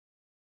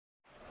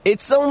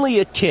It's only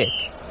a kick.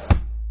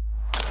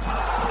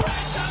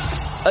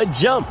 A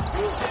jump.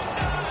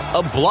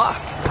 A block.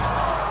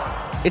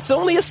 It's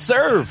only a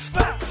serve.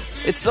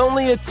 It's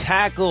only a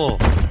tackle.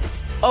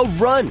 A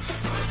run.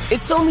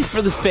 It's only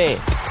for the fans.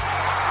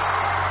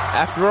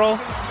 After all,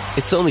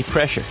 it's only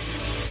pressure.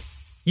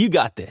 You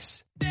got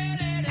this.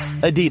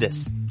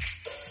 Adidas.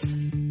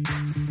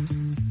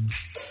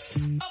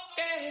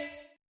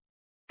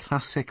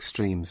 Classic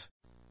Streams.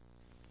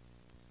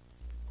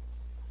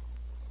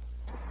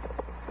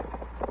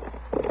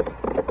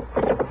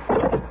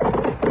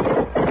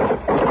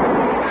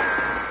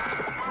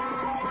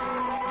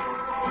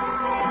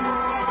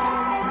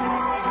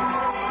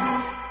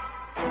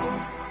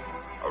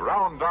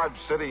 Around Dodge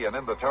City and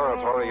in the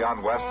territory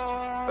on West,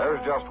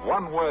 there's just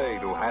one way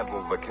to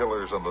handle the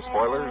killers and the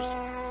spoilers,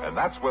 and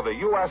that's with a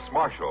U.S.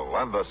 Marshal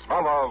and the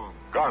smell of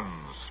gun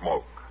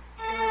smoke.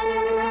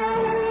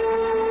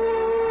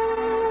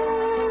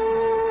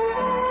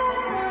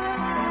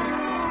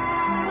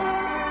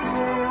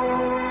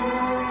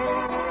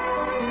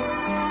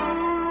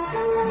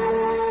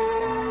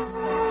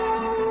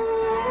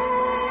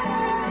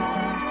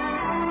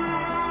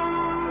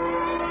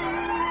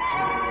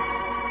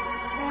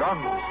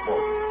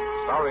 Gunsmoke,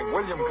 starring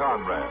William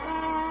Conrad.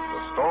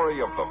 The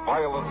story of the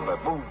violence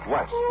that moved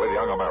west with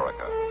young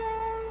America.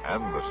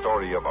 And the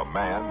story of a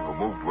man who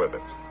moved with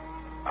it.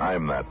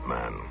 I'm that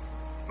man.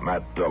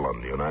 Matt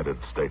Dillon, United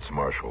States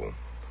Marshal.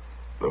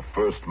 The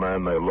first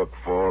man they look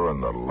for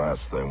and the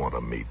last they want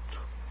to meet.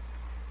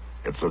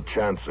 It's a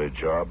chancy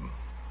job,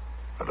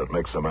 and it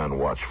makes a man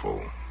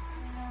watchful.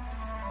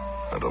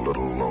 And a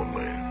little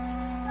lonely.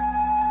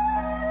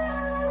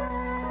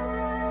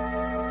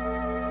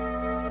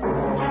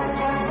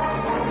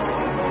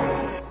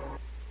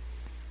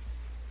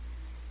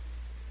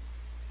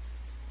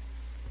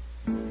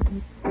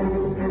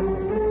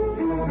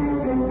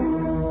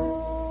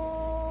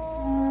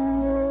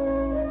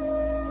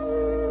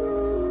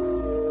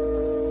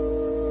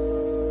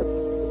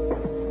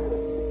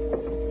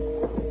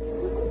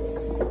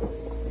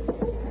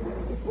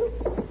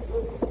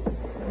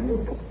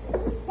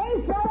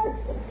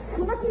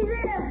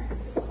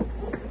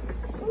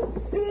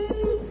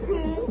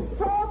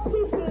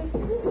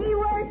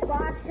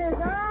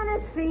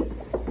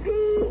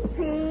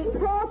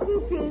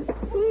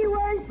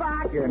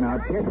 Here now,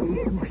 Ted,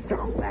 you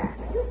stop that.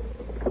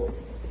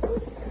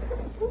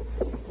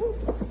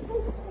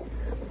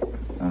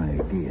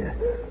 Idea.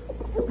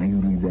 Now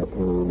you leave that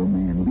poor old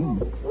man be.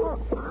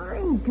 Well, I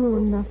ain't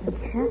doing nothing,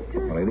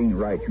 Chester. Well, it ain't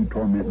right you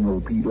tormenting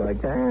old Pete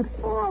like that.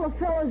 All the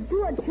fellas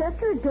do it,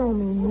 Chester. It don't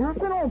mean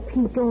nothing. Old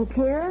Pete don't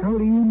care. How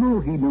do you know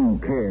he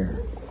don't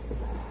care?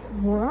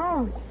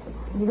 Well,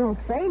 he don't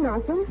say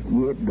nothing.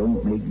 It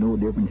don't make no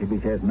difference if he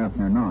says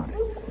nothing or not.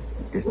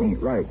 Just ain't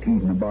right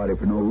teasing a body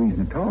for no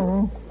reason at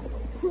all.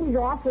 He's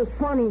awful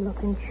funny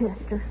looking,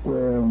 Chester.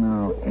 Well,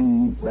 now,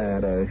 ain't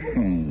that a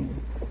shame?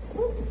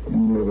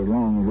 You live as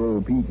long as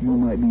old Pete, you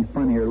might be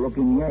funnier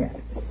looking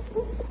yet.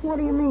 What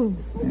do you mean?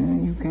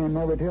 You can't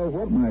never tell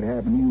what might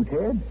happen to you,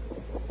 Ted.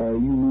 You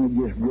might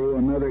just grow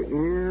another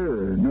ear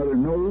or another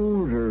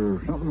nose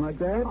or something like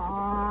that.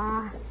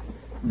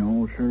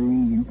 No, sir,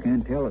 you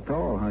can't tell at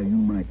all how you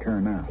might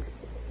turn out.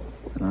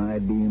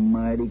 I'd be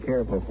mighty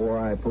careful before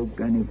I poked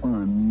any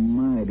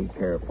fun. Mighty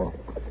careful.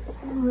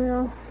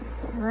 Well,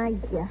 I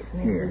guess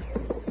maybe. Here.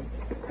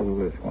 Pull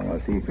this one.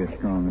 I'll see if it's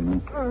strong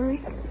enough. All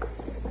right.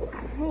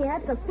 Hey,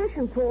 that's a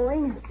fishing pole,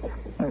 ain't it?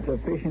 That's a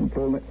fishing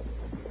pole.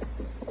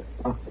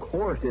 Of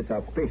course it's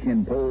a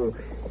fishing pole.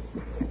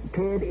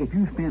 Ted, if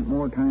you spent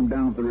more time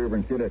down at the river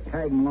instead of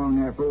tagging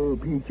along after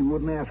old Pete, you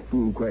wouldn't ask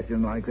fool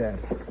questions like that.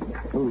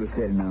 Hold it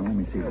steady now. Let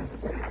me see it.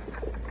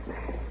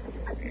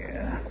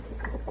 Yeah,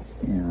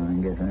 I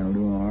guess that'll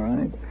do all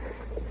right.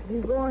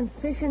 You going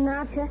fishing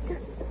now, Chester?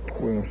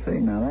 Well, say,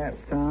 now that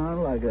sounds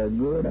like a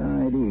good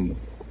idea.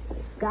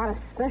 Got a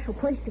special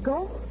place to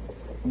go?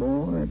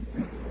 Boy,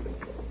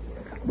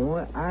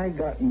 I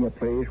got me a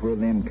place where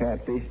them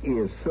catfish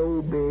is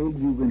so big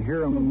you can hear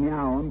them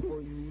meowing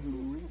before you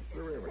even reach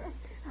the river.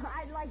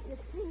 I'd like to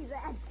see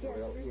that, Chester.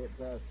 Well, it's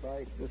a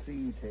sight to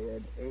see,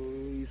 Ted.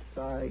 A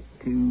sight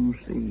to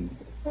see.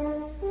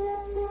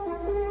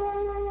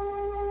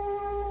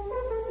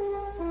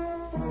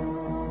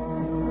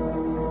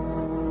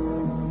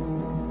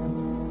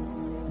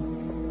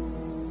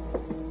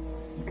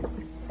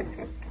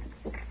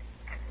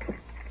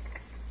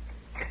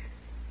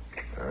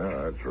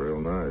 That's real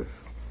nice.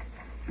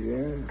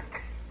 Yeah,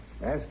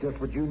 that's just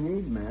what you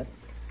need, Matt.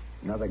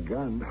 Another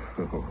gun.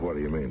 What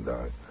do you mean,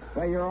 Doc?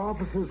 Why, your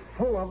office is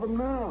full of them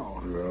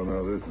now. Well,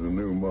 now, this is a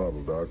new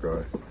model, Doc.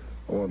 I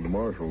wanted the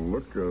marshal to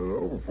look it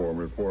over for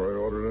me before I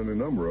ordered any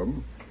number of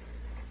them.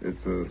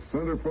 It's a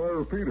centerfire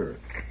repeater.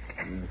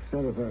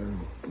 Centerfire,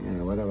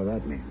 whatever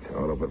that means.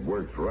 Well, if it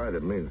works right,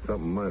 it means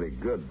something mighty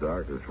good,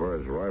 Doc, as far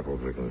as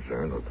rifles are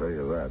concerned. I'll tell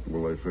you that.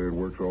 Well, they say it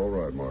works all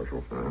right,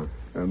 Marshal. Uh-huh.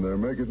 And they're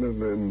making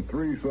it in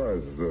three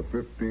sizes, a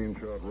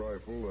 15-shot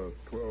rifle, a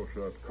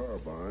 12-shot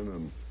carbine,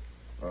 and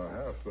a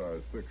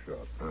half-size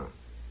 6-shot. Huh.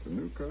 It's a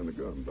new kind of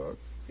gun, Doc.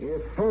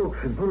 If folks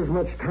had put as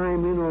much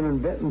time in on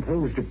inventing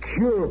things to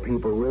cure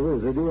people with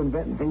as they do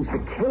inventing things to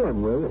kill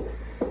them with,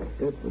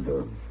 it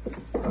would...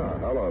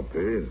 Hello,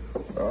 Pete.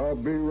 I'll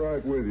be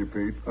right with you,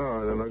 Pete.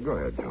 Then go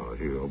ahead, Jonas.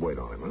 You wait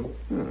on him,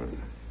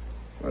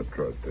 huh? I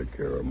try to take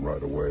care of him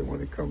right away when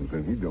he comes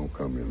in. He don't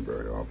come in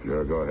very often.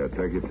 Yeah, go ahead.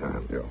 Take your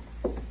time. Yeah.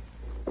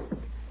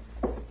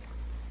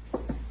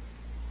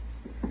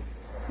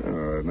 All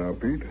right, now,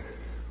 Pete,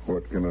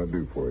 what can I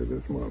do for you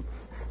this month?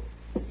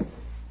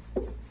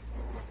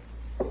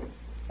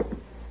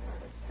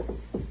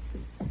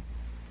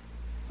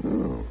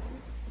 Oh,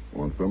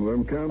 want some of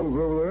them candles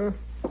over there?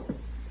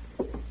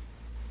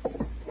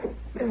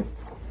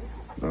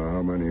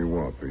 How many you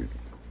want, Pete?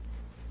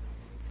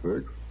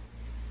 6?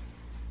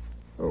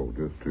 Oh,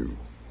 just 2.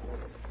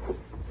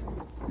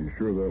 You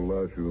sure that'll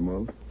last you the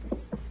month?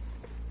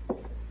 All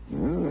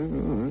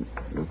right.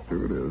 Just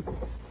 2 it is.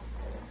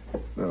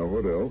 Now,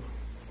 what else?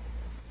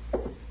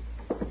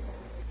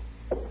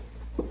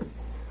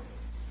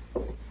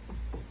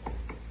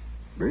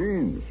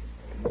 Beans.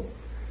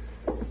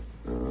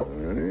 All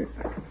right.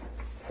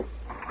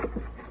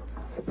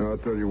 Now, I'll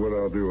tell you what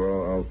I'll do.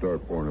 I'll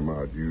start pouring them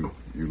out. You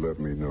let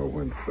me know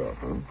when to stop,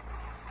 huh?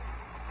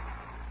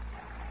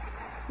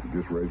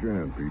 Just raise your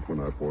hand, Pete, when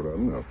I pour out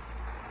enough.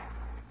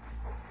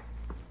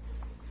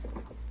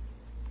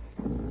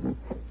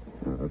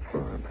 That's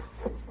fine.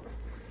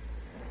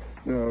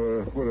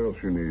 Now, what else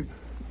you need?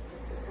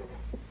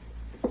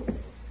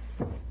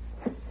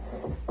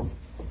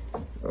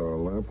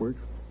 Lamp wicks?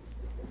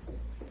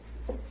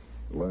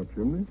 Lamp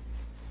chimney?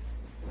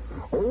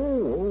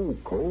 Oh,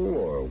 coal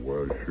oil.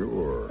 Well,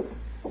 sure.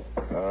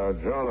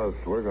 Jonas,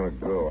 we're going to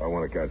go. I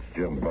want to catch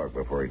Jim Buck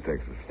before he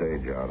takes the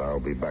stage out. I'll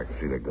be back to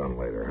see the gun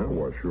later, huh?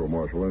 Why, sure,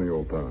 Marshal, any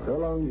old time. So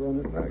long,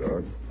 Jonas. Thanks,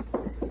 Doc.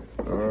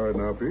 All right,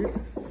 now, Pete,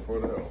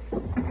 what else?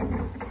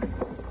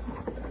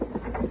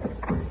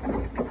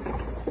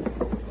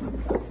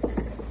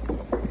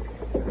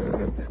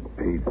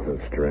 Pete's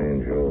a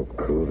strange old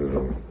coot,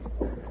 isn't he?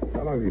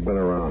 How long have you been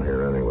around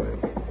here, anyway?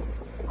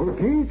 Who,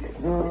 Pete?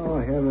 Oh,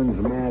 heavens,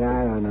 Matt,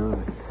 I don't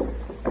know.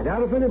 I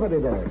doubt if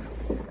anybody does.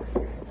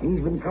 He's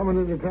been coming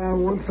into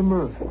town once a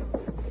month.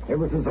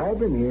 Ever since I've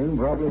been here, and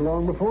probably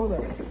long before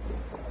that.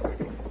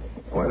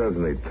 Why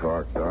doesn't he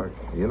talk, Doc?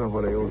 You know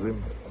what ails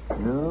him?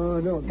 No,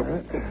 I don't,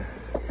 Matt.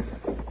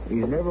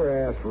 He's never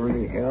asked for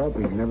any help.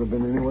 He's never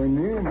been anywhere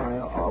near my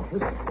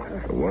office.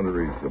 I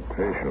wonder he's the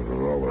patient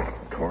with all the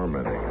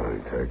tormenting that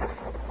he takes.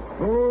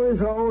 Oh,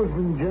 he's always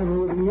been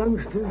gentle with the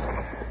youngsters.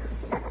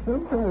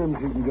 Sometimes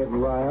he can get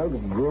riled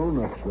with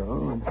grown-ups,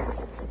 though.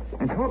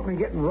 And talking of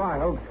getting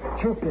riled,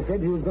 Chester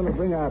said he was going to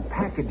bring a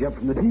package up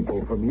from the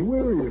depot for me.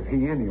 Where is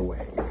he,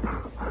 anyway?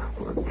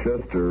 Well,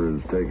 Chester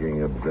is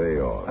taking a day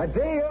off. A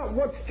day off?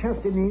 What's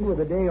Chester need with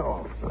a day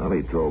off? Well,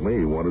 he told me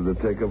he wanted to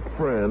take a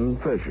friend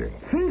fishing.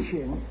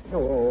 Fishing?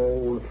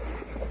 Oh,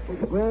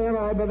 well,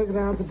 I better get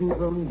down to the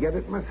depot and get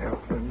it myself.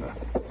 And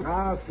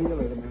I'll see you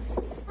later, man.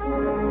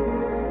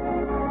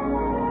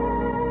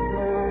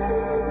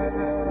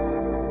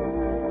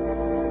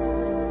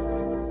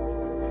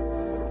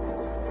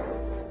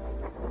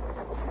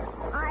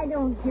 I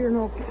don't hear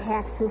no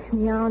catfish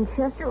meowing,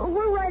 Chester.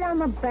 We're right on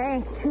the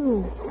bank,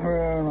 too.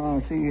 Well,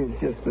 now, see, it's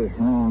just the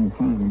wrong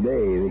time of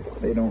day.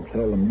 They don't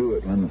seldom do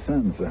it when the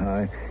sun's so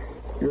high.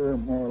 You're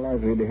more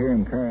likely to hear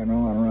them carrying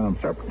on around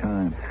supper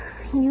time.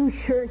 You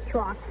sure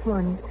talk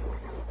funny.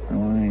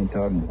 Well, I ain't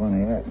talking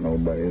funny at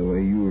nobody the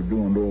way you were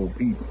doing to old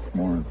Pete this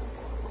morning.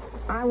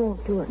 I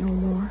won't do it no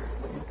more.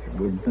 It's a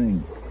good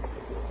thing.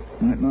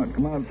 Might not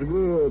come out so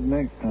good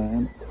next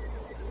time.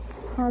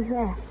 How's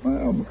that?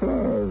 Well,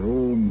 because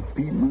old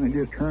Pete might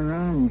just turn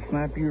around and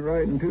snap you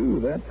right in two.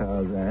 That's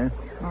how's that.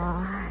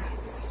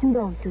 You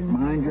don't do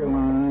nothing. Mind your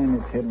line.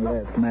 It's heading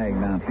for that snag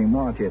downstream.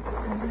 Watch it.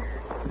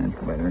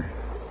 That's better.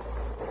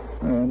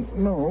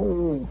 No,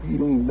 old Pete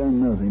ain't done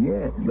nothing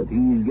yet, but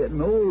he's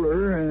getting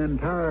older and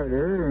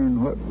tireder,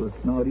 and what with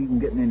not even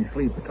getting any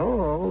sleep at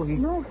all, he...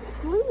 No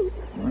sleep?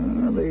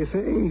 Well, they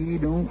say he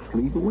don't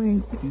sleep a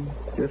wink. He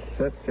just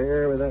sits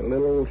there with that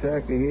little old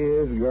sack of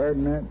his,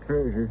 guarding that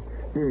treasure.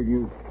 Here,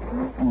 you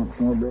want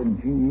some more bread and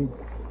cheese?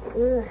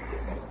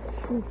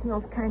 She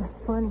smells kind of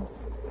funny.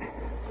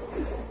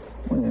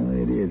 Well,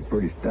 it is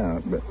pretty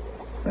stout, but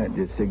that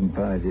just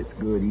signifies it's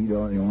good. Eat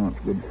all you want.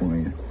 It's good for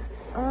you.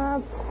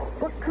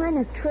 What kind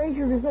of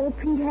treasure does old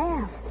Pete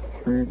have?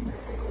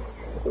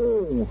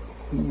 Oh,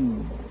 he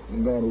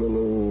got a little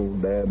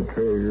old dab of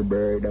treasure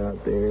buried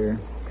out there.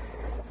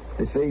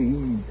 They say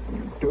he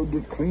towed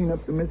it clean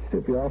up the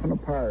Mississippi off on a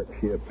pirate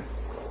ship.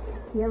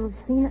 You ever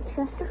seen it,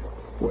 Chester?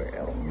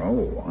 Well,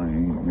 no, I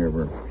ain't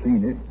never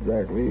seen it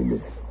exactly,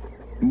 but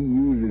he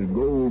uses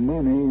gold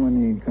money when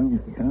he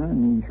comes to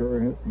town. He sure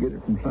has to get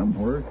it from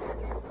somewhere.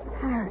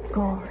 Pirate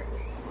gold.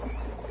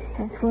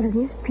 That's what it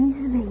is,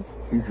 pieces of eight.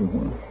 Pieces of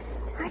what?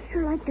 I'd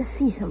sure like to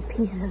see some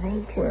pieces of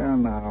eight. Well,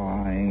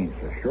 now, I ain't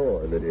so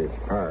sure that it's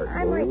pirate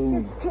gold. I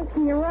might just take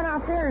me a run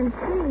out there and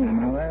see.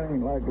 Now, that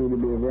ain't likely to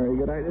be a very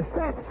good idea.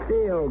 Stop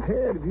still,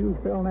 Ted. If you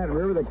fell in that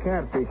river, the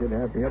catfish would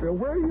have to help you.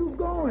 Where are you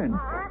going?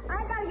 I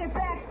gotta get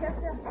back,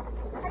 Chester.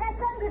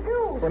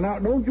 For now,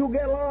 don't you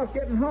get lost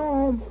getting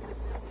home.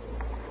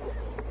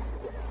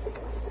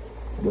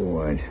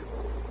 Boys,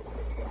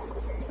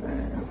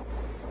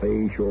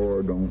 they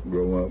sure don't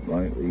grow up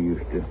like they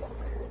used to.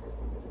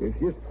 It's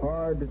just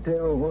hard to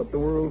tell what the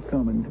world's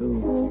coming to.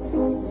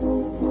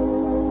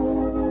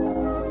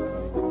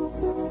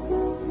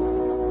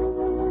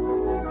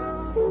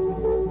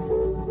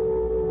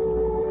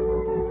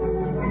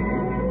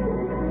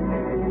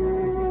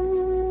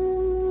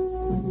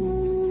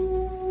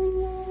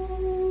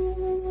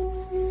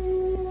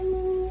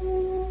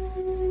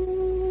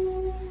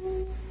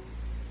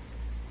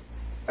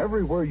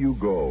 Everywhere you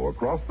go,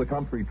 across the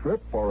country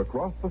trip or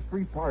across the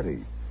street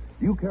party,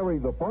 you carry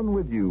the fun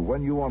with you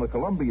when you own a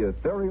Columbia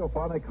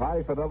stereophonic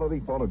high-fidelity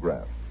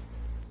phonograph.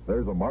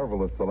 There's a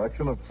marvelous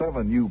selection of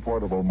 7 new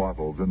portable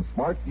models in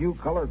smart new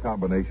color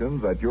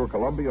combinations at your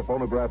Columbia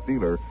phonograph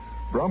dealer,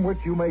 from which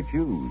you may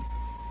choose.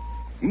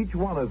 Each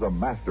one is a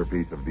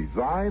masterpiece of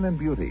design and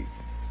beauty.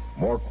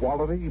 More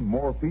quality,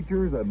 more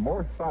features, and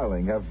more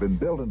styling have been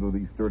built into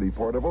these sturdy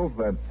portables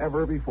than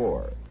ever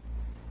before.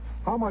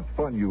 How much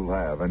fun you'll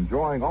have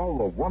enjoying all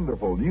the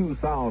wonderful new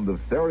sound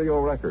of stereo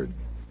records.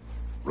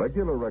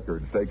 Regular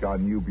records take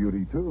on new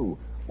beauty, too,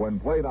 when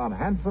played on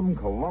handsome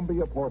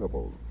Columbia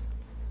portables.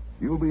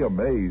 You'll be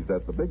amazed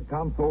at the big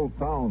console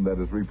sound that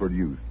is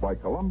reproduced by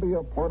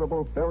Columbia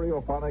portable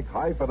stereophonic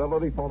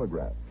high-fidelity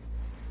phonographs.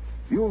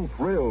 You'll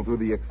thrill to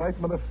the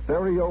excitement of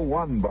Stereo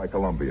One by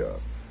Columbia,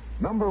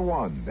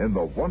 #1 in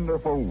the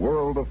wonderful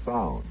world of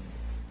sound.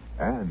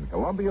 And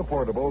Columbia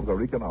portables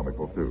are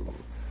economical, too.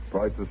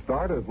 Prices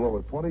start as low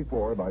as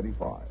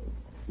 $24.95.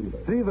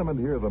 See them and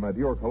hear them at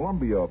your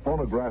Columbia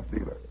phonograph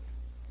dealer.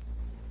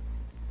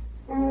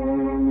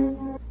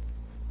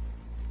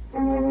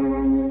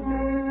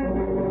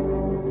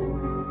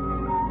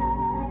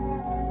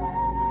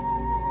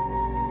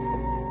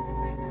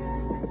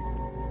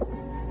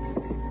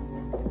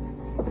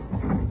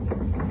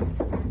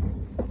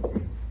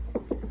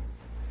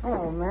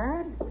 Hello,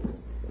 Matt.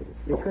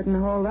 You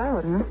couldn't hold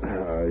out, huh?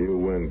 You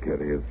win,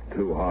 Kitty. It's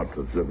too hot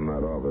to sit in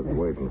that office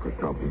waiting for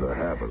something to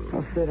happen.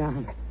 Oh, sit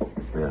down.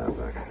 Yeah,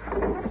 thanks.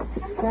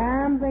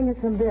 Sam, bring us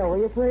some beer, will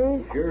you,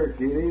 please? Sure,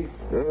 Kitty.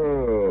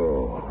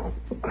 Oh,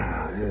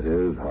 it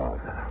is hot.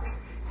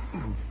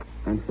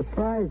 I'm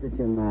surprised at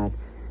you, Matt.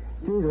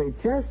 It's usually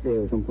Chester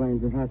who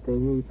complains of hot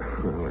heat.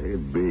 Well,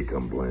 he'd be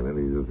complaining.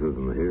 He just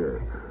isn't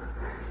here.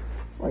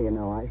 Well, you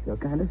know, I feel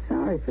kind of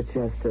sorry for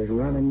Chester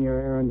running your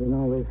errands in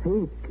all this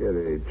heat.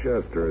 Kitty,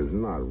 Chester is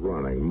not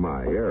running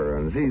my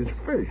errands. He's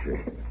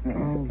fishing.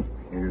 Oh.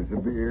 Here's the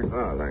beer.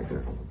 Oh, thanks,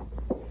 sir.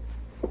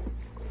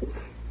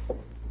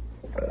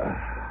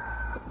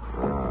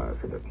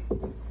 That's good.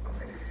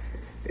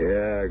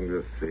 Yeah, I can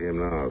just see him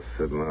now,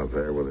 sitting out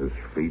there with his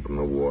feet in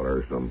the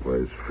water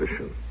someplace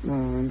fishing. Oh,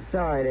 I'm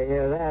sorry to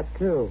hear that,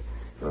 too.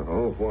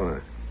 Oh, why?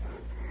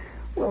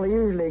 Well, he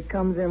usually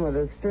comes in with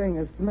a string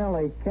of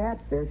smelly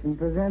catfish and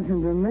presents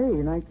them to me,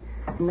 and I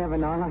never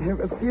know how to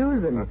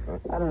refuse him.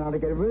 I don't know how to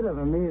get rid of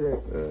him either.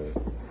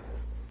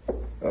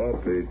 Hello,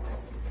 Pete.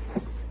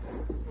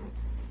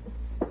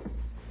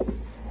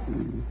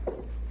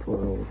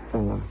 Poor old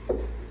fellow.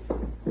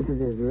 This is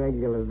his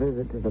regular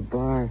visit to the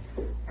bar.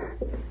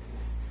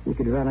 You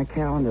could run a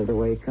calendar the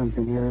way he comes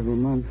in here every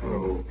month.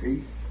 Hello,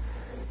 Pete.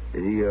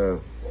 He,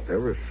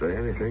 ever say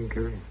anything,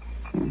 Kitty?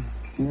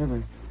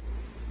 Never.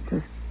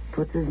 Just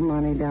puts his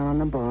money down on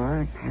the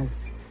bar, has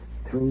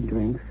 3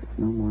 drinks,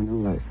 no more,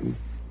 no less, and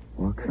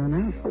walks on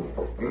out.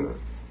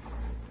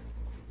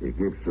 He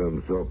keeps to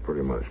himself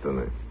pretty much, doesn't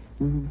he?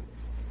 Mm-hmm.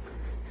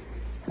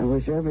 I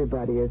wish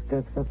everybody who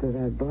steps up to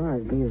that bar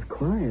would be as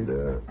quiet.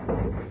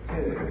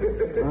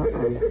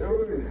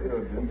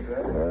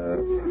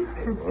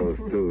 Those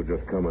two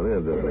just coming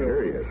in to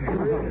hear you.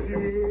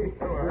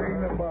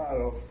 Bring the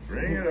bottle.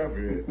 Bring it up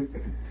here.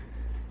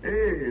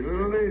 Hey,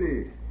 little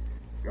lady.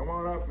 Come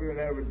on up here and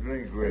have a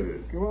drink with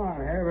us. Come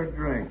on, have a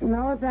drink.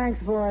 No,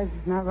 thanks, boys.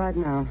 Not right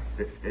now.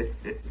 You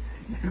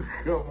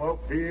come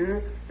up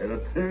here, and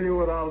I'll tell you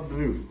what I'll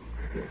do.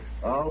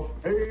 I'll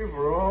pay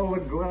for all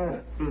the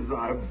glasses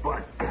I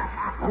buy.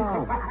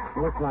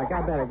 Oh, looks like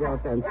I better go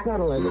up there and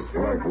settle it. Looks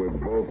like we're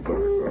both back,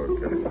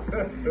 okay.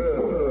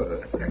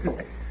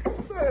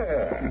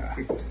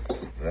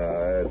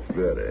 Now, that's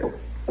better.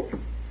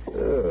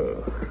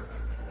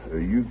 Oh,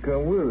 you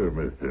come with her,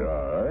 mister,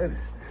 all right?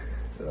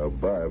 I'll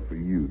buy it for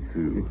you,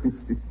 too.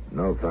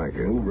 No, thank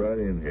you. Move right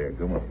in here.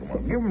 Come on, come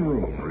on. Give him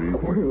room, Reed.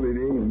 Well, it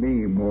ain't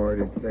me, Mort.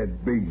 It's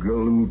that big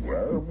galoot.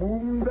 Well,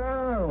 move him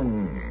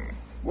down.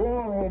 Go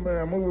on, old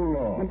man. Move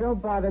along. And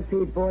don't bother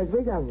Pete, boys.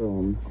 We got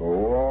room.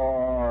 Go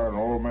on,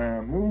 old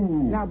man.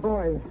 Move. Now,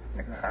 boys.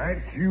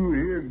 Ain't you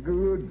here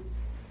good?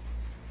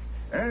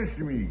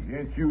 Answer me.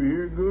 Ain't you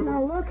here good?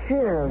 Now, look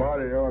here.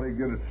 Somebody ought to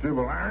get a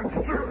civil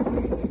answer.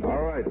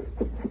 All right.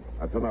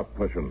 That's enough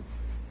pushing.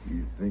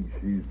 You think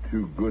she's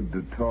too good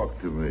to talk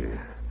to me?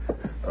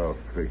 I'll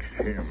fix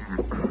him.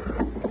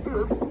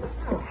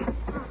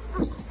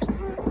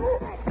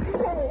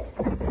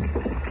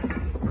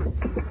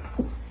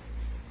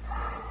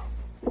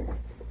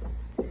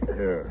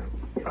 Here,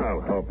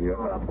 I'll help you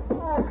up.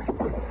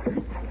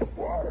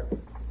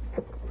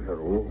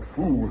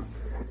 Ooh,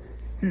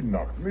 he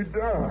knocked me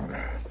down.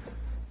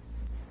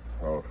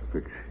 I'll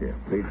fix him.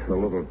 Pete's a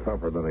little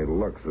tougher than he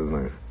looks,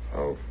 isn't he?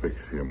 I'll fix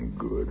him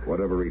good.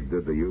 Whatever he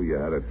did to you, you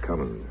had it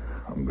coming.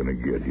 I'm going to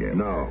get him.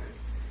 No.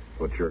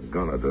 What you're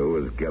going to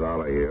do is get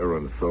out of here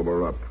and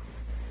sober up.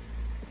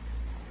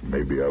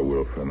 Maybe I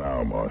will for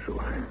now,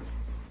 Marshal.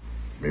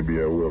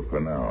 Maybe I will for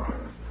now.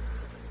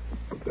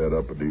 But that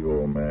uppity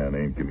old man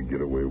ain't going to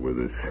get away with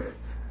this.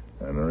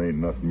 And there ain't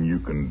nothing you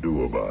can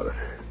do about it.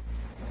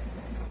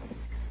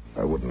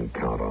 I wouldn't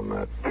count on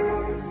that.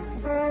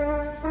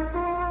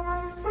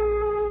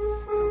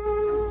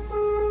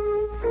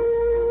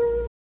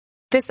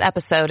 This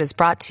episode is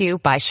brought to you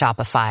by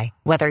Shopify.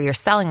 Whether you're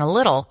selling a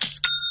little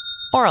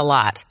or a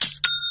lot,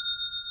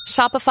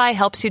 Shopify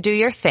helps you do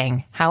your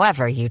thing,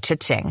 however you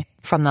cha-ching.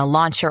 From the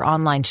launch your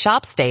online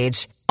shop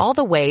stage, all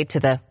the way to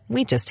the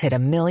we just hit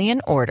 1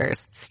 million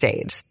orders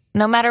stage.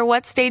 No matter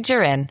what stage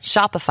you're in,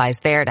 Shopify's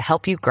there to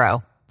help you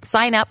grow.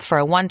 Sign up for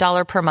a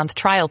 $1 per month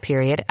trial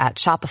period at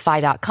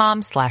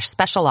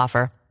shopify.com/special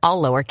offer,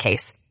 all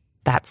lowercase.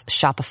 That's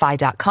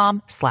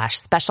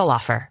shopify.com/special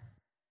offer.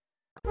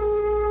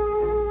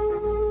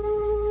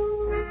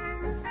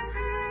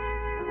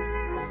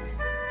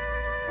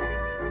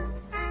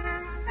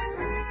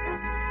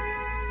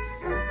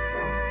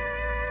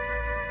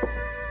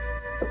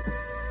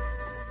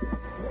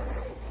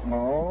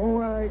 All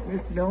right,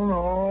 Mr. Dillon,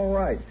 all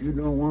right. If you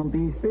don't want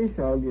these fish,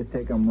 I'll just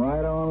take them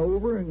right on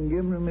over and give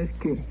them to Miss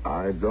Kitty.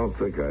 I don't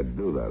think I'd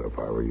do that if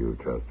I were you,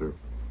 Chester.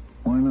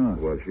 Why not?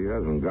 Well, she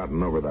hasn't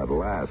gotten over that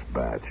last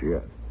batch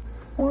yet.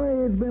 Why,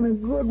 it's been a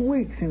good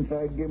week since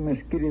I gave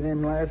Miss Kitty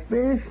them last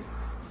fish.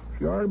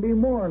 She ought to be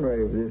more than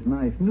ready for this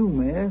nice new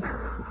mess.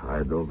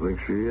 I don't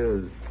think she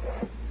is.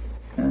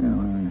 Oh,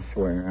 I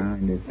swear, I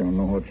just don't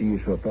know what's the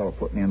use of a fellow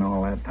putting in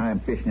all that time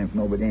fishing if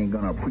nobody ain't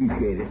going to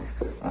appreciate it.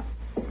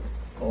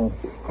 Oh,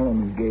 hello,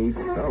 Miss Gates.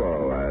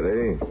 Hello,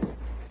 Addie.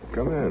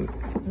 Come in.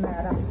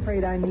 Matt, I'm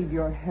afraid I need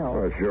your help.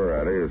 Oh, sure,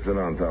 Addie. Sit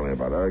down and tell me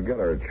about it. Get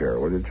her a chair,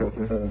 will you,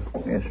 Chester?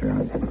 Yes, sir.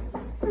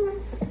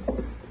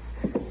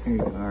 Here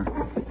you are.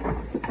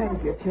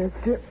 Thank you,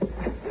 Chester.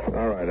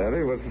 All right,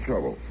 Addie, what's the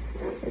trouble?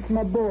 It's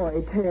my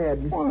boy,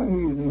 Ted. Why,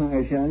 he's a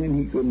nice young'un.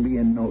 He couldn't be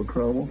in no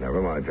trouble.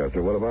 Never mind,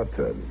 Chester. What about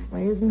Ted?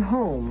 Well, he isn't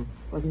home.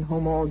 Wasn't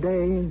home all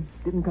day and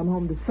didn't come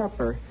home to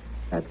supper.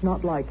 That's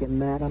not like him,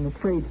 Matt. I'm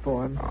afraid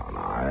for him. Oh, no,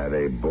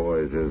 Addie,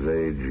 boys his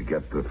age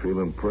get to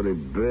feeling pretty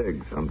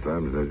big.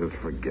 Sometimes they just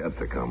forget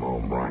to come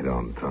home right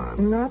on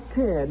time. Not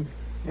Ted.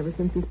 Ever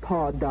since his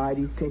pa died,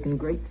 he's taken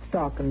great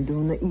stock in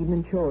doing the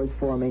evening chores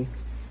for me.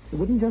 He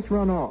wouldn't just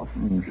run off.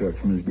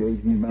 Shucks, Miss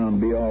Gates, he's bound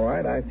to be all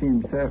right. I seen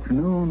him this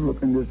afternoon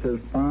looking just as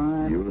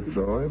fine. You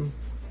saw him?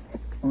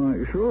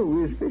 Why, sure,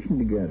 we was fishing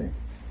together.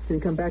 Did he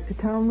come back to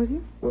town with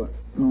you? Well,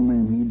 no,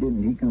 ma'am, he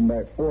didn't. He come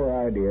back before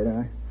I did.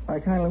 I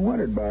kind of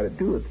wondered about it,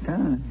 too, at the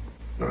time.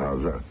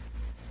 How's that?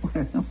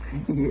 Well,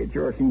 it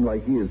sure seemed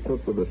like he was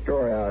took with the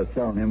story I was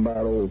telling him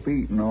about old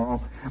Pete and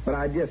all. But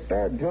I just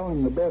started telling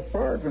him the best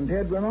part when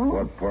Ted went on.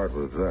 What part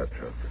was that,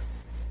 Chester?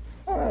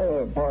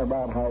 Well, the part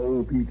about how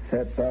old Pete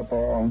sets up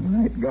all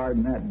night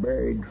guarding that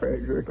buried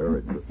treasure.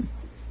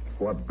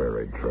 What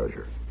buried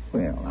treasure?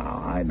 Well,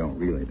 now, I don't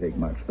really take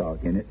much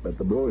stock in it, but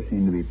the boys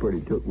seem to be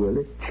pretty took with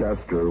it.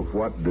 Chester,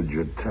 what did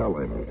you tell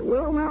him?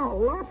 Well, now,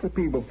 lots of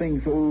people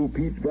think old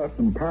Pete's got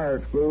some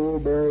pirate's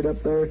gold buried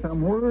up there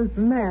somewhere.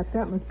 Matt,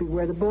 that must be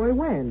where the boy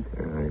went.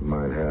 Yeah, he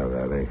might have,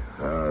 Addie.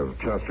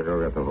 Chester, go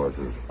get the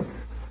horses.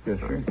 Yes,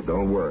 sir.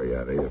 Don't worry,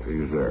 Addie. If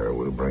he's there,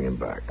 we'll bring him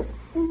back.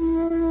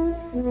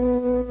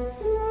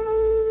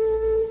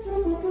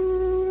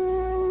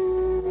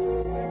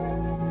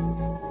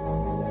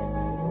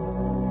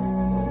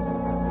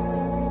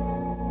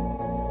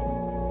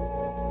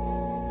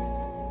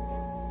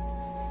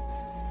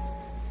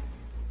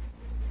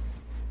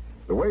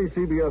 The way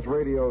CBS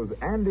Radio's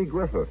Andy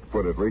Griffith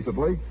put it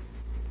recently,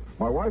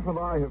 my wife and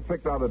I have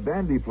picked out a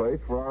dandy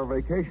place for our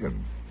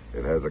vacation.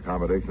 It has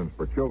accommodations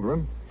for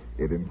children,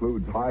 it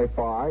includes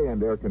hi-fi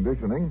and air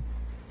conditioning,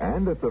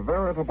 and it's a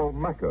veritable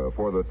mecca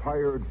for the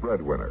tired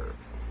breadwinner.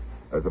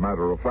 As a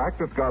matter of fact,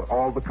 it's got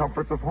all the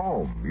comforts of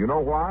home. You know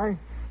why?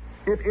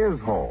 It is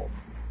home.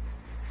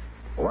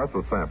 Well, that's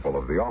a sample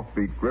of the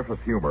offbeat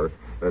Griffith humor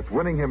that's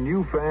winning him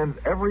new fans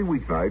every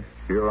weeknight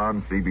here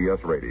on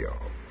CBS Radio.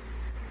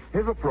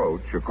 His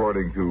approach,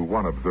 according to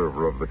one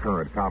observer of the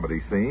current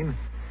comedy scene,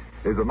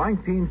 is a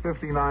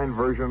 1959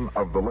 version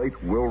of the late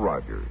Will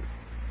Rogers.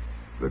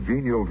 The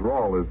genial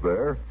drawl is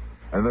there,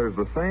 and there's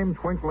the same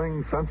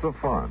twinkling sense of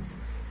fun.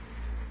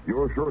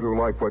 You're sure to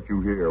like what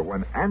you hear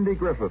when Andy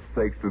Griffith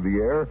takes to the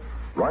air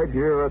right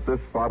here at this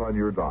spot on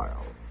your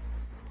dial.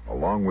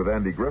 Along with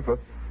Andy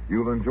Griffith,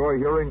 you'll enjoy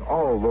hearing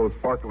all those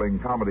sparkling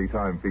Comedy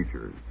Time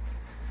features.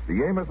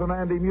 The Amos and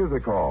Andy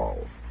Music Hall,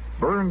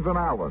 Burns and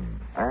Allen,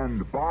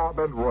 and Bob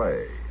and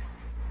Ray.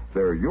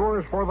 They're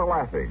yours for the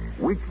laughing,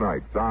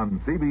 weeknights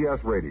on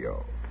CBS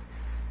Radio.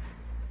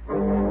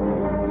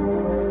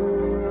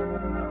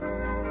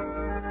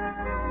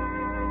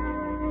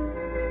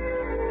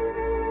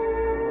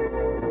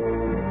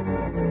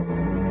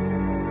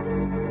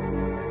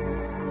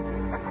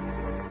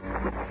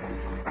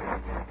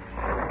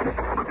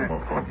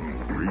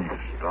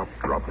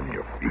 stomping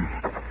your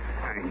feet.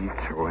 I ain't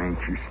so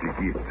anxious to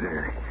get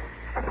there.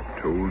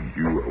 I told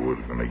you I was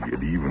going to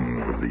get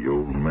even with the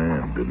old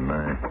man, didn't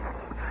I?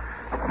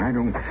 I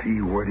don't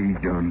see what he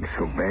done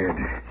so bad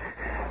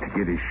to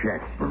get his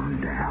shack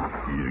burned down.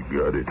 He's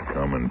got it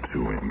coming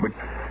to him. But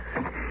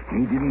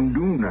he didn't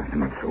do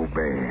nothing so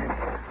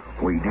bad.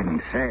 Well, he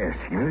didn't sass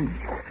you.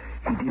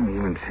 He didn't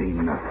even say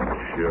nothing.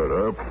 Shut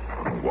up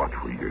and watch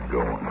where you're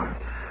going.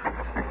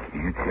 I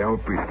can't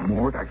help it,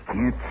 Mort. I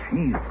can't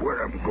see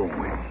where I'm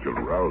going.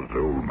 You'll rouse the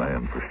old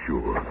man for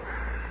sure.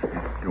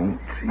 I don't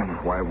see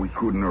why we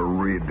couldn't have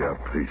rid up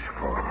this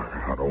far.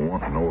 I don't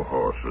want no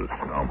horses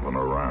stomping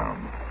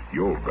around.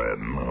 You're bad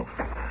enough.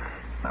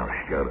 Now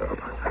shut up.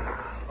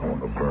 I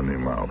want to burn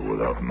him out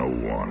without no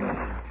warning.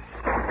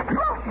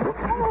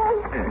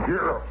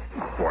 Get up.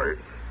 Quiet.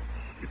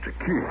 It's a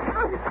kid.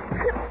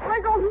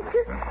 Let go,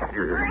 mister. I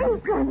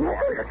ain't done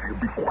nothing.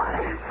 Be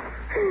quiet.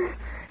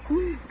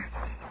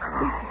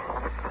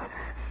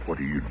 What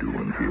are you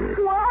doing here?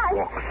 Why?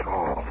 Walk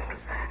soft.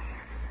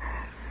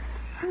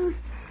 I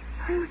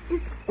was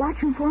just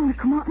watching for him to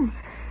come out and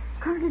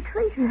guard the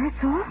treasure,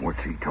 that's all.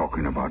 What's he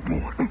talking about,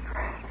 Mort?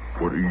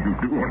 What are you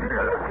doing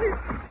here?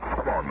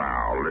 Come on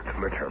now. Let's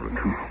have the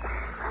truth.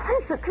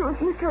 That's the truth,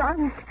 Mr.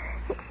 Honest.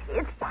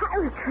 It's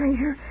pirate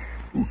treasure.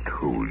 Who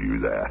told you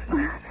that?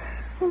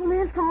 The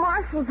man from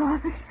Marshall's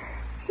office.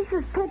 He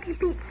says Pokey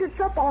Pete sits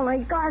up all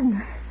night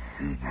guarding.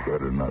 You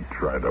better not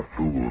try to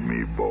fool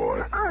me,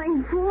 boy. I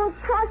ain't fooled.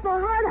 Cross my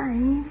heart, I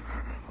ain't.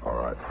 All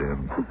right,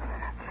 then.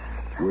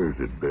 Where's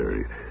it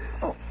buried?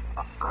 Oh,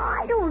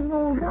 I don't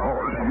know.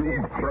 Oh,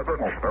 you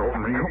better tell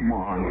me. Come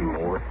on,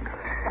 Mort.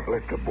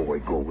 Let the boy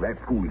go. That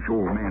foolish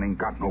old man ain't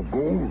got no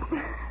gold.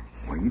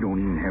 Well, he don't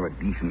even have a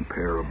decent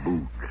pair of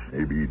boots.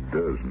 Maybe he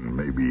does and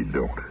maybe he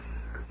don't.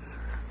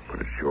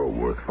 But it's sure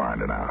worth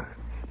finding out.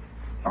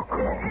 Oh,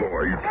 come on,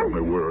 boy. You tell me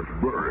where it's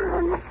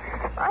buried.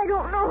 I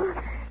don't know.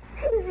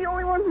 He's the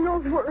only one who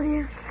knows where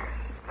it is.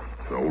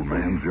 The old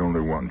man's the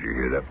only one. Did you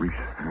hear that, Reese?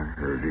 I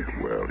heard it.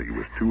 Well, he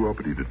was too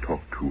uppity to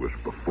talk to us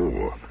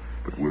before,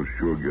 but we'll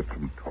sure get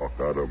some talk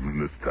out of him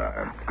this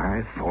time.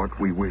 I thought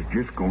we was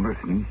just going to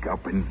sneak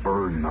up and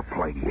burn the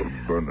place. We'll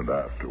burn it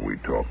after we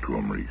talk to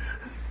him, Reese.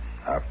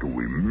 After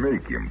we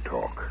make him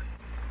talk.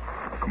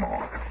 Now, come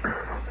on.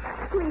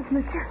 Please,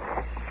 mister.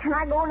 Can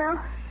I go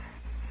now?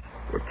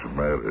 What's the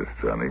matter,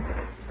 Sonny?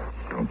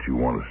 Don't you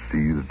want to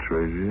see the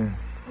treasure?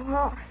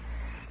 Well,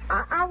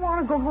 I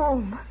want to go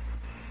home.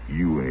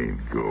 You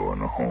ain't going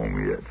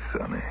home yet,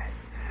 Sonny.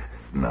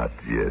 Not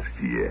just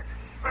yet.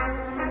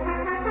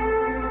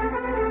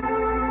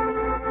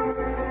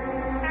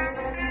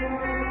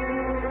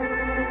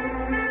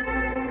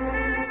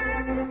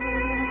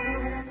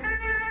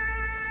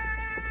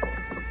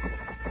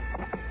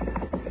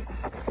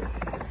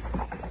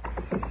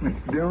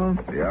 Mr. Dillon?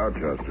 Yeah,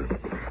 Chester.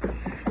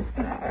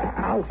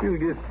 I'll feel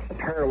just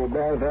terrible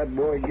bad if that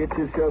boy gets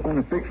himself in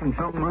a fix from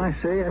something I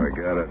said.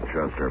 Forget it,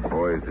 Chester.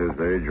 Boys his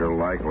age are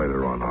likely to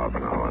run off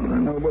now and I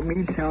then. know, but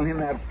me telling him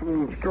that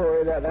fool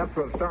story, that's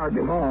what started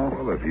him off.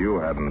 Well, if you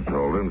hadn't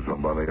told him,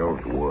 somebody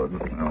else would.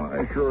 No,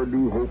 I sure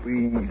do hope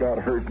he ain't got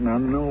hurt, and I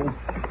know.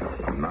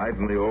 A night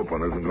in the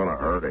open isn't going to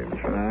hurt him,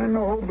 Chester. I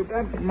know, but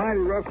that's mighty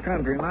rough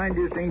country, and I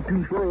just ain't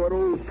too sure what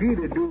old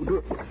Pete'd do to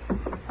it.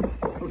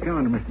 Look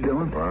yonder, Mr.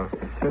 Dillon. Huh?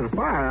 There's a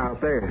fire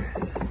out there.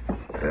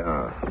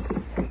 Yeah.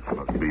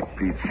 Must be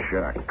Pete's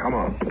shack. Come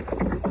on.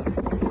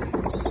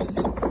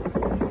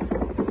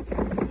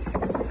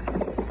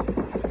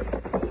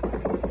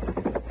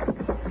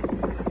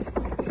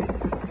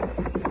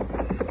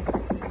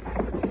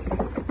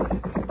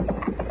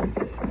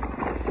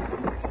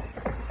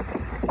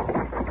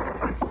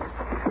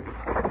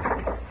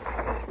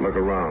 Look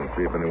around,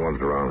 see if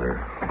anyone's around here.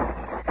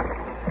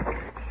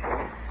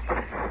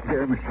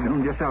 There, Mr.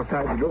 Dillon, just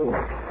outside the door.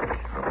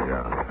 Oh,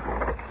 yeah.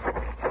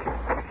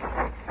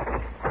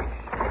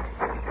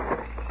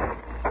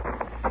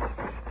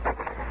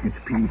 It's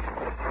Pete.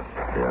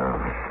 Yeah.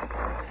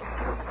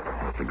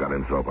 Must have got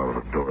himself out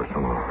of the door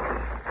somehow.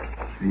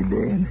 Is he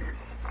dead?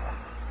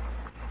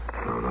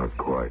 No, not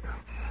quite.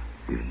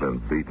 He's been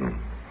beaten,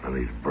 and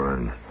he's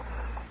burned,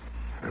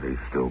 and he's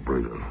still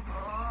breathing.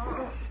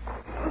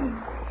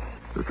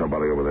 There's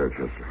somebody over there,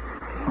 Chester.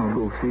 I'll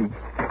go see.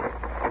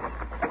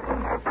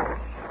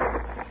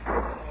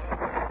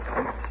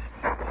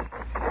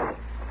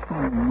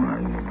 Oh, my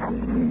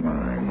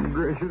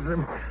gracious.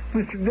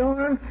 Mr.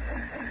 Dillon?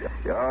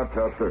 Yeah,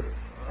 Chester.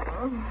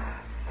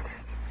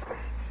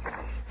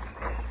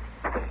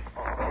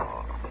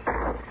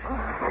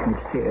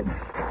 He's dead.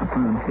 I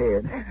found his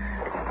head.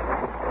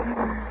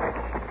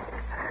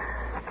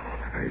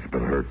 He's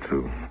been hurt,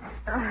 too.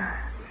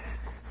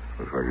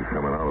 Looks like he's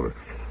coming out of it.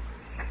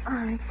 I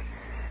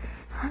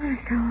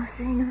don't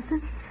say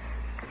nothing.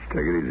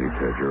 Take it easy,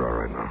 Ted. You're all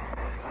right now.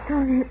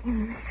 Don't hit me,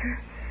 mister.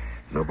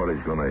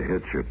 Nobody's going to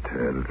hit you,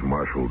 Ted. It's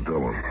Marshal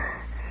Dillon.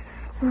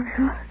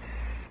 Marshal,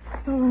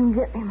 don't let him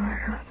get me,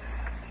 Marshal.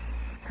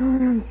 Don't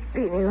let him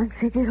beat me like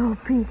they did old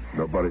Pete.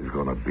 Nobody's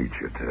going to beat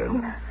you, Ted.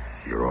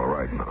 You're all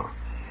right now.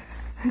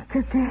 I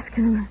kept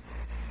asking him,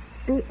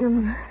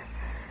 beating him.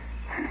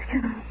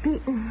 Asking him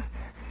beaten.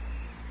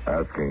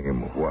 Asking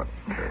him what?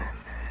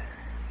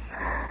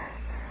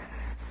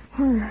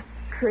 Where that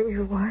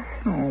treasure was.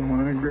 Oh,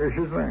 my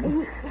gracious,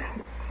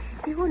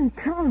 He wouldn't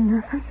tell him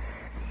nothing.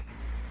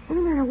 No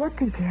matter what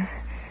they did.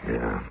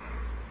 Yeah.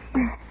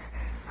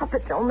 I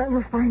bet they'll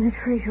never find the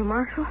treasure,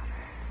 Marshal.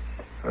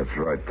 That's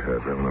right,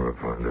 Ted. They'll never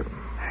find it.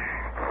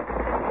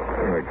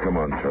 All right, come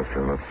on,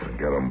 Chester. Let's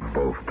get them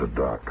both to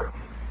Doc.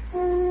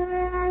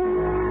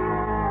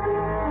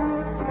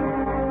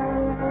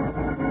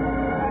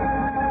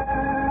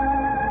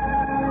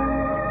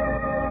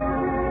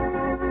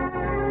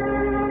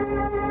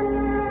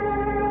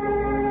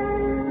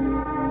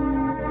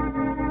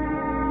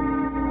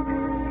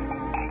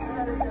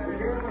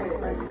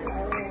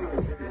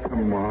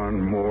 Come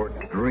on, Mort.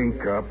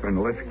 Drink up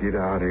and let's get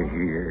out of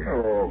here.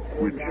 Oh,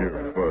 quit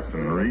your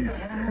fussing, Reese.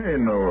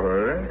 Ain't no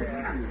hurry.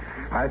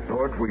 I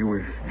thought we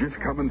was just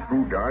coming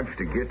through Dodge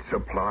to get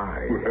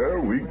supplies.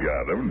 Well, we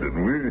got 'em,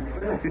 didn't we?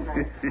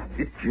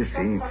 It just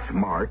ain't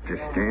smart to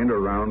stand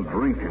around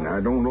drinking.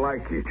 I don't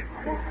like it.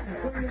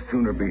 I'd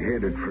sooner be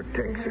headed for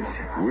Texas.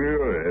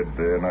 We'll head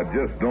there. Now,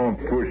 just don't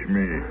push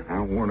me. I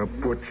want to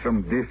put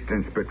some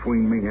distance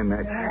between me and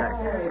that shack.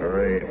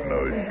 There ain't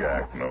no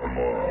shack no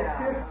more.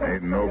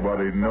 Ain't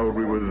nobody knowed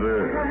we was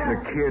there.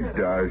 The kid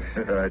does.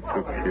 I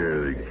took care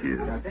of the kid.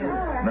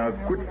 Now,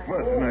 quit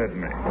fussing at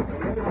me.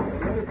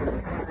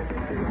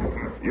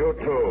 You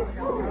two,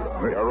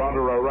 you're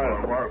under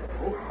arrest.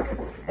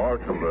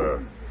 Marshal, there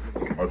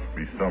must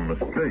be some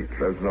mistake.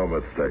 There's no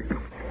mistake.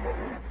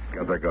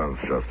 Get the guns,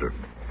 Chester.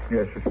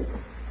 Yes, sir.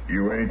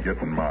 You ain't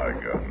getting my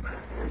gun.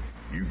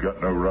 You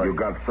got no right. You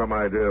got some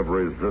idea of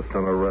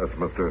resisting arrest,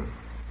 mister?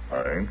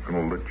 I ain't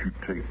gonna let you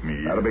take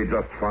me. That'll be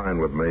just fine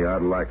with me.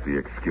 I'd like the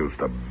excuse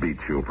to beat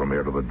you from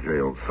here to the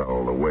jail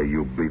cell the way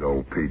you beat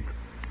old Pete.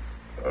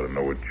 I don't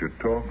know what you're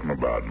talking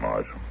about,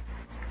 Marshal.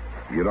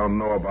 You don't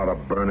know about a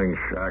burning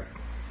shack?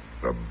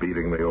 Or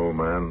beating the old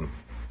man?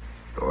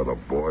 Or the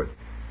boy?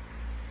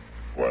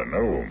 Why,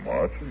 no,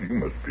 Marshal. You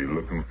must be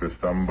looking for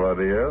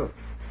somebody else.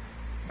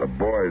 The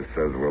boy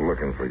says we're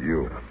looking for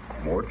you.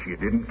 Mort, you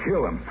didn't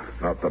kill him.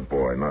 Not the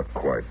boy, not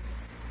quite.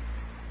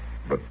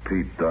 But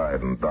Pete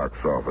died in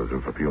Doc's office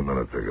just a few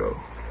minutes ago.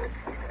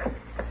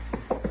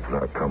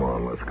 Now, come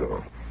on, let's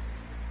go.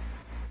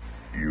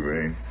 You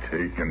ain't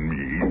taking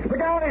me. Put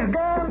down his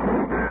gun!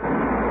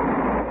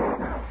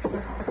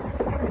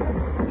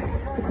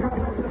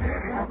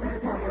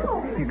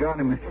 You got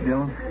him, Mr.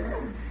 Dillon?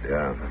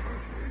 Yeah.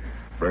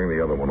 Bring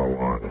the other one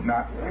along.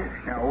 Now,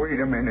 wait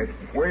a minute.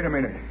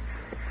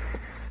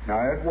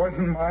 Now, that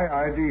wasn't my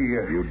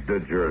idea. You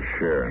did your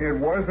share. It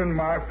wasn't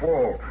my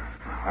fault.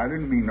 I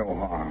didn't mean no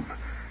harm.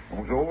 It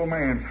was the old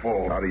man's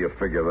fault. How do you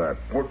figure that?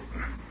 What?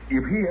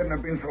 If he hadn't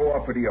have been so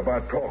uppity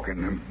about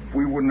talking,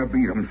 we wouldn't have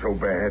beat him so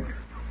bad.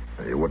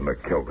 You wouldn't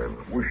have killed him.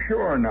 Well,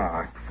 sure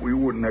not. We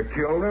wouldn't have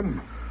killed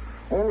him.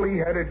 All he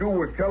had to do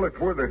was tell us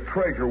where the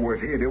treasure was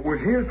hid. It was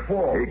his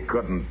fault. He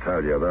couldn't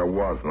tell you. There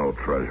was no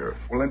treasure.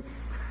 Well,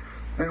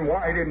 then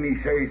why didn't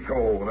he say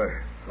so, the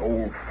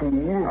old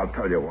fool? I'll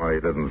tell you why he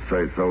didn't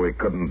say so. He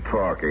couldn't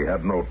talk. He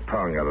had no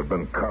tongue. It had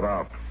been cut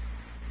out.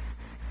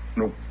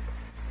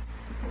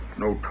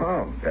 No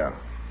tongue? Yeah.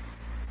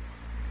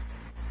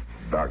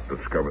 Doc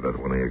discovered it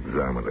when he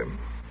examined him.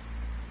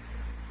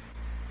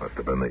 Must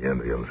have been the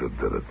Indians who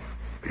did it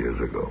years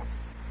ago.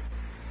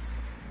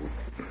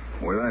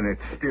 Well, then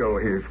it's still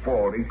his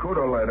fault. He could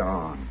have let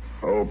on.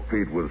 Old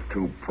Pete was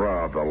too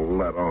proud to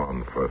let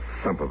on for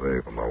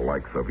sympathy from the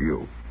likes of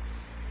you.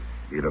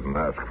 He didn't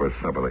ask for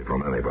sympathy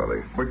from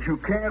anybody. But you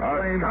can't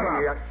blame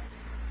me.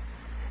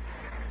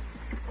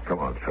 Come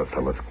on,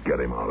 Chester, let's get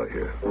him out of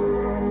here.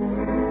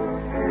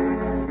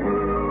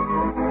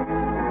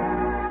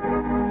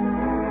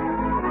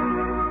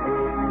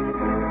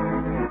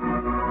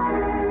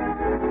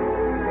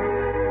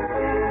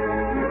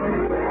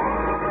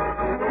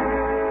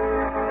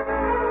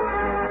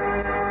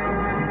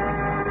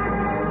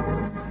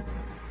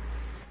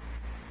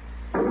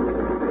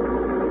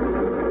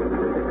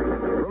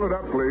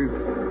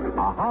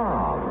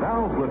 Aha,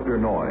 valve lifter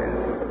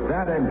noise.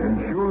 That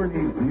engine sure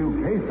needs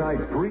new K-Site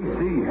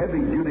 3C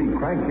heavy-duty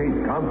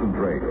crankcase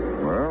concentrate.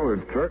 Well, it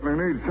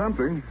certainly needs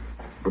something.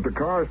 But the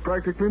car is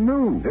practically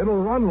new.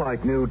 It'll run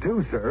like new,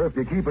 too, sir, if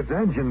you keep its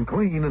engine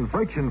clean and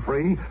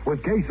friction-free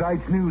with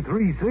K-Site's new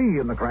 3C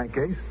in the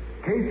crankcase.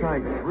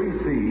 K-Site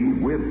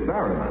 3C with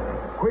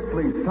Barrowman.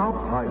 Quickly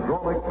stops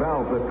hydraulic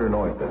valve lifter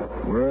noises.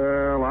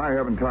 Well, I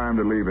haven't time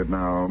to leave it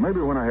now. Maybe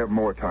when I have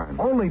more time.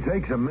 Only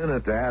takes a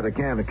minute to add a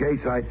can of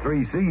K-Site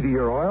 3C to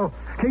your oil.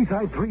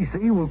 K-Site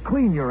 3C will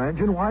clean your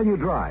engine while you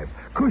drive,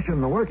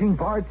 cushion the working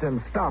parts,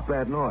 and stop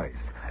that noise.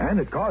 And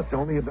it costs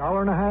only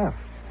 $1.50.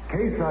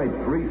 K-Site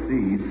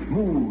 3C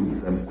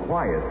smooths and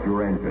quiets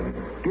your engine,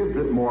 gives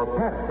it more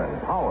pep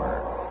and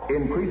power,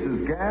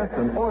 increases gas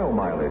and oil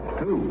mileage,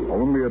 too.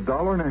 Only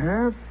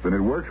 $1.50? Then it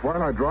works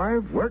while I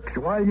drive? Works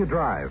while you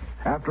drive.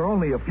 After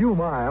only a few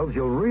miles,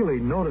 you'll really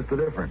notice the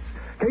difference.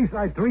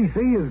 K-Site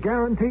 3C is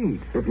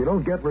guaranteed. If you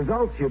don't get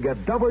results, you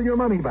get double your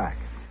money back.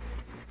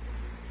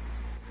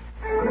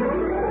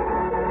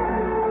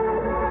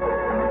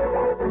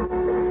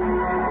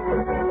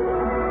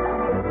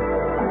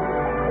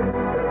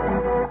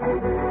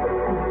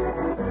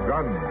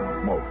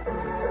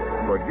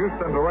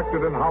 produced and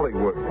directed in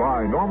Hollywood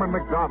by Norman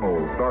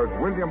McDonald, stars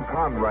William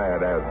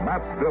Conrad as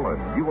Matt Dillon,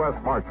 U.S.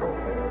 Marshal.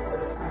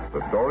 The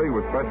story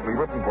was specially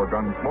written for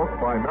Gunsmoke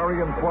by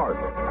Marion Clark,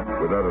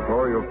 with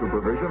editorial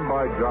supervision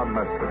by John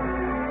Meston.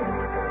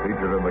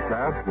 Featured in the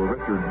cast were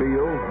Richard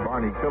Beals,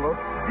 Barney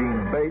Phillips,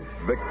 Gene Bates,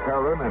 Vic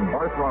Perrin, and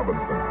Bart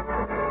Robinson.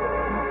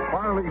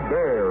 Farley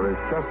Bear is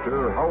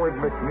Chester, Howard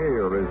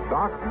McNear is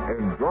Doc,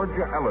 and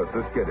Georgia Ellis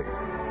is Kitty.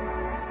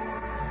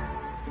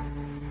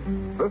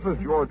 This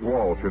is George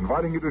Walsh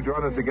inviting you to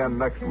join us again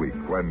next week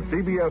when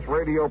CBS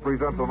Radio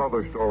presents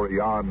another story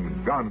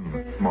on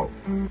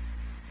Gunsmoke.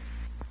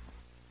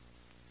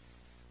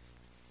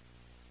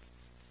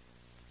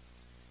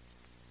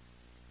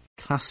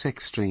 Classic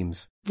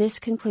Streams. This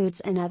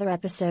concludes another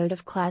episode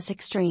of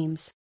Classic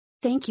Streams.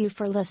 Thank you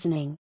for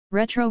listening.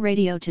 Retro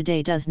Radio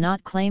Today does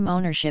not claim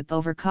ownership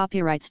over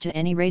copyrights to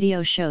any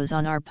radio shows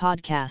on our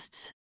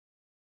podcasts.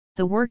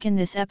 The work in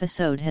this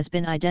episode has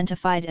been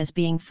identified as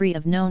being free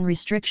of known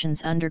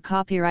restrictions under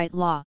copyright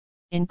law,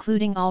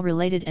 including all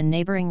related and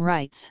neighboring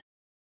rights.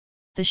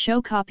 The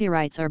show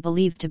copyrights are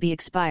believed to be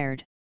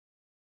expired.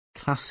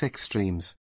 Classic Streams.